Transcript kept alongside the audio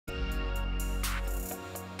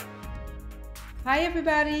Hi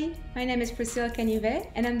everybody, my name is Priscilla Canivet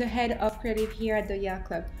and I'm the head of creative here at the Yale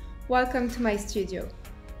Club. Welcome to my studio.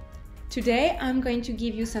 Today I'm going to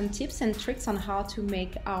give you some tips and tricks on how to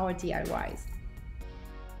make our DIYs.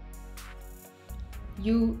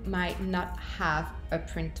 You might not have a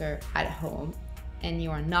printer at home and you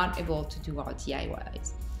are not able to do our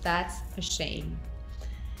DIYs. That's a shame.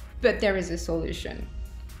 But there is a solution.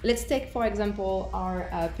 Let's take, for example, our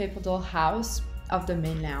paper doll house of the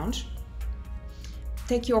main lounge.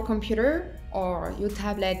 Take your computer or your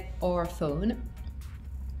tablet or phone,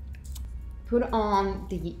 put on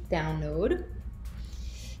the download.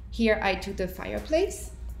 Here I took the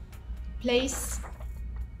fireplace, place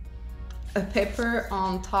a paper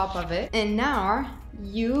on top of it, and now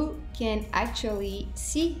you can actually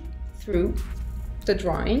see through the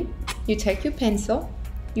drawing. You take your pencil,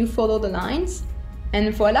 you follow the lines,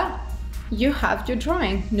 and voila, you have your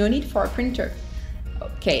drawing. No need for a printer.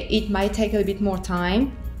 Okay, it might take a bit more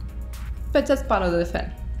time, but that's part of the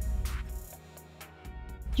fun.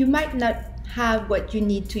 You might not have what you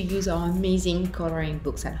need to use our amazing coloring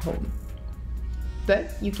books at home,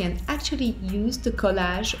 but you can actually use the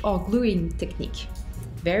collage or gluing technique.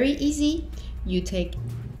 Very easy. You take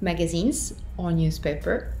magazines or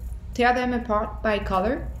newspaper, tear them apart by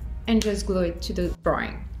color, and just glue it to the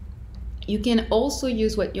drawing. You can also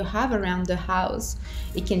use what you have around the house.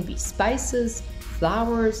 It can be spices,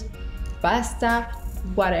 flowers, pasta,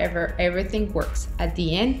 whatever, everything works. At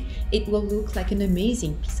the end, it will look like an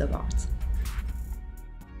amazing piece of art.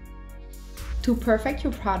 To perfect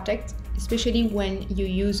your project, especially when you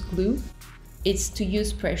use glue, it's to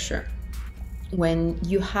use pressure. When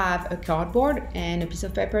you have a cardboard and a piece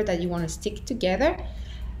of paper that you want to stick together,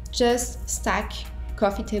 just stack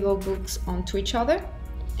coffee table books onto each other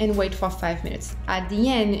and wait for 5 minutes. At the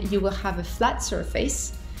end, you will have a flat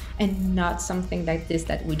surface and not something like this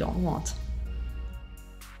that we don't want.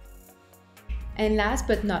 And last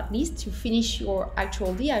but not least, to finish your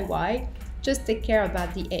actual DIY, just take care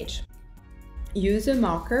about the edge. Use a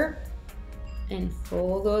marker and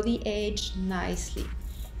follow the edge nicely.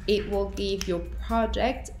 It will give your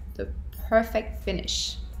project the perfect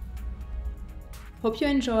finish. Hope you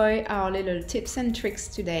enjoy our little tips and tricks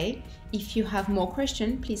today. If you have more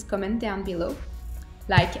questions, please comment down below.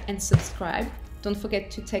 Like and subscribe. Don't forget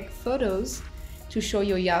to take photos to show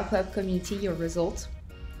your Yale Club community your results.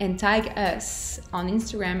 And tag us on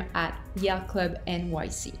Instagram at Yale Club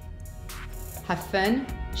NYC. Have fun,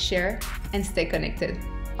 share, and stay connected.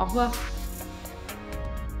 Au revoir.